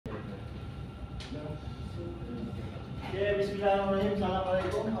Okay, Bismillahirrahmanirrahim.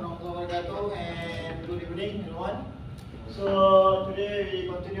 Assalamualaikum warahmatullahi wabarakatuh, and good evening everyone. So today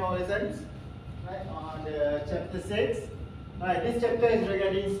we continue our lessons, right, on the chapter 6. Right, this chapter is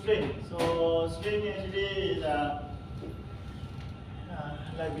regarding string. So string actually is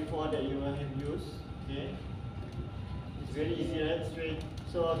like before that you have used. Okay, it's very easy, right? String.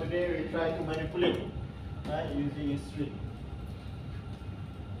 So today we try to manipulate, right, using a string.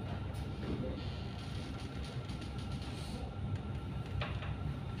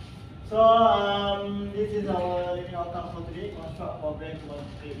 So this is our learning outcome for today. Construct problem to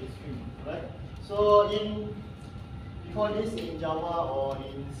manipulate with string, right? So before this in Java or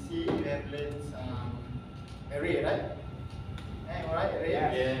in C you have learned array, right? Alright, array.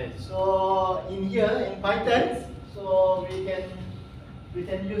 Yes. So in here in Python, so we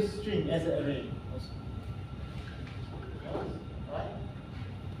can use string as an array also. Right?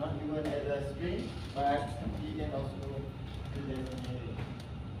 Not even as a string, but we can also use it as an array.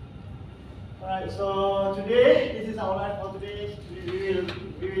 Alright, so today, this is our line for today. We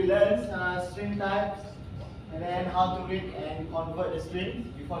will learn string types and then how to read and convert the strings.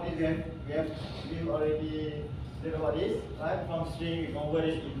 Before this, we already learned about this, right? From string, we convert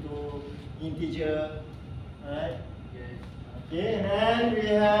it into integer, right? Yes. Okay, and then we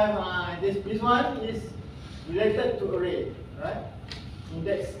have this one is related to array, right?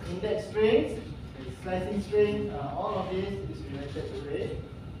 Index strings, slicing strings, all of this is related to array.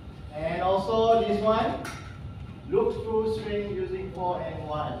 And also this one, look through string using for and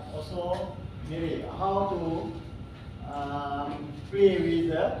while. Also, maybe how to play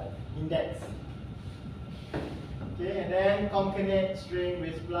with the index. Okay, and then concatenate string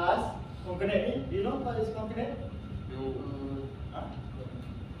with plus. Concatenate, do you know what is concatenate? No.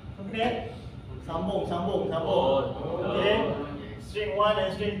 Concatenate? Sambung. Okay. String 1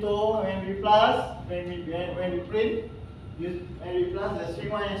 and string 2, when we plus, when we print. When we plus the string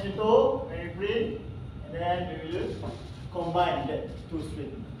 1 and string 2, when we print, and then we will combine that two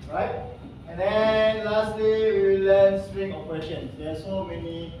strings, right? And then lastly, we will learn string operations. There are so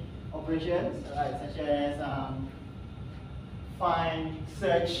many operations, right, such as find,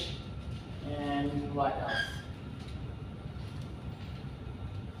 search, and what else?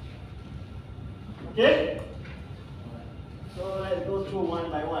 Okay? So let's go through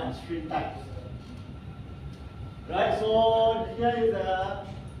one by one, string types. Right, so here is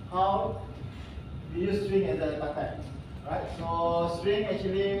how we use string as a data type. Right, so string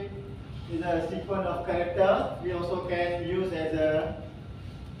actually is a sequence of character. We also can use as a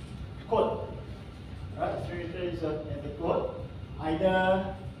code. Right, string is as a code,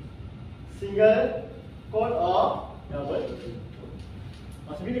 either single code or double.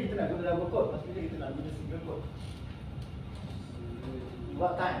 Masa bila kita nak guna double code? Masa bila kita nak guna single code?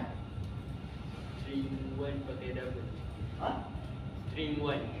 What time? String 1 pakai double. Huh? String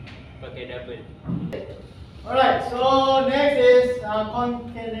 1 pakai double. Alright, so next is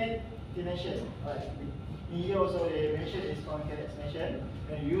concatenation. Alright, here also they mention is concatenation.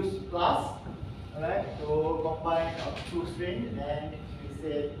 When you use plus, alright, to combine two strings, then we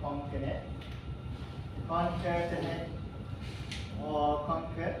say concatenate or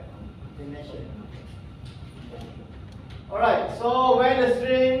concatenation. Alright, so when the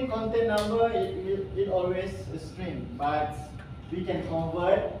string contain number, it always a string, but we can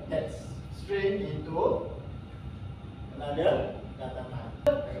convert that string into another data type.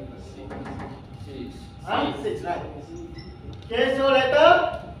 6. 6, right? Okay, so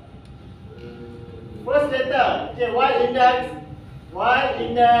letter. First letter. Okay, y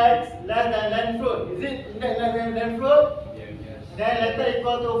index less than length fruit. Is it index less than length fruit? Yes. Then letter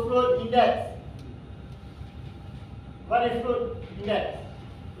equal to fruit index. What is fruit index?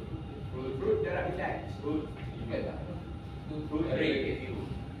 Fruit dalam index. Fruit index tak? Fruit array.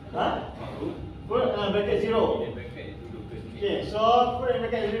 Huh? Fruit bracket 0. Okay, so fruit in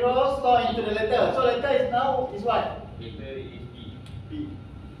bracket 0 store into the letter. So letter is now is what? Letter is B. B.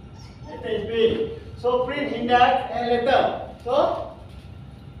 Letter is B. So print index and letter. So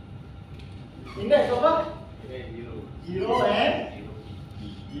index apa? Index 0 and 0.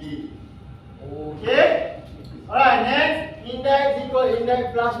 B. Okay. Alright, next index equal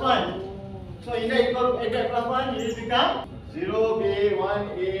index plus 1. So index equal index plus 1, it will become 0B,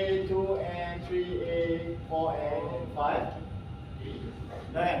 1A, 2N, 3A, 4N, and 5.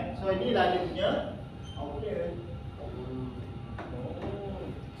 Then, so inilah dia punya output.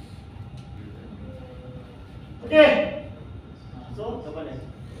 Okay. So, siapa ni?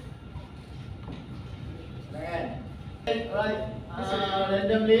 Jangan. Alright,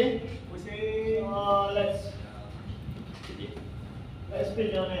 randomly, we say let's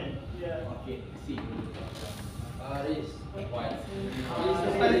print your name. Yeah. Okay, see. Aris. One.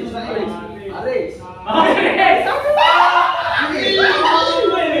 Aris.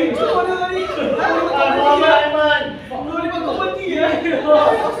 Ahmad.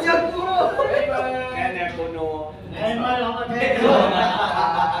 Kan aku no. Ahmad, Ahmad.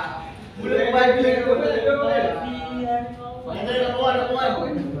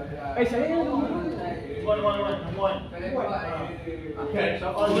 Number one. Number one. Okay, so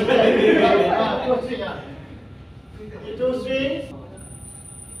Oh, two string ah. Two strings.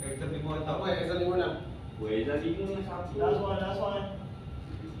 Last one.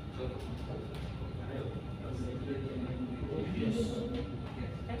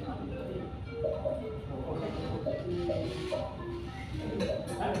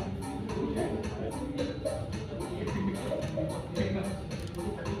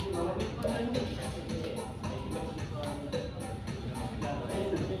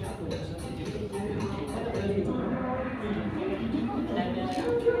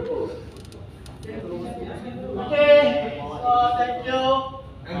 Okay, so thank you.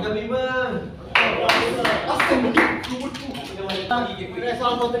 That's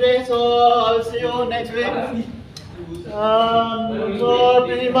all for today. So I'll see you next week. So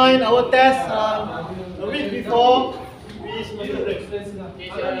bear in mind our test the week before we split the break.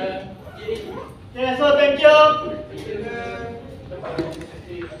 Okay, so thank you.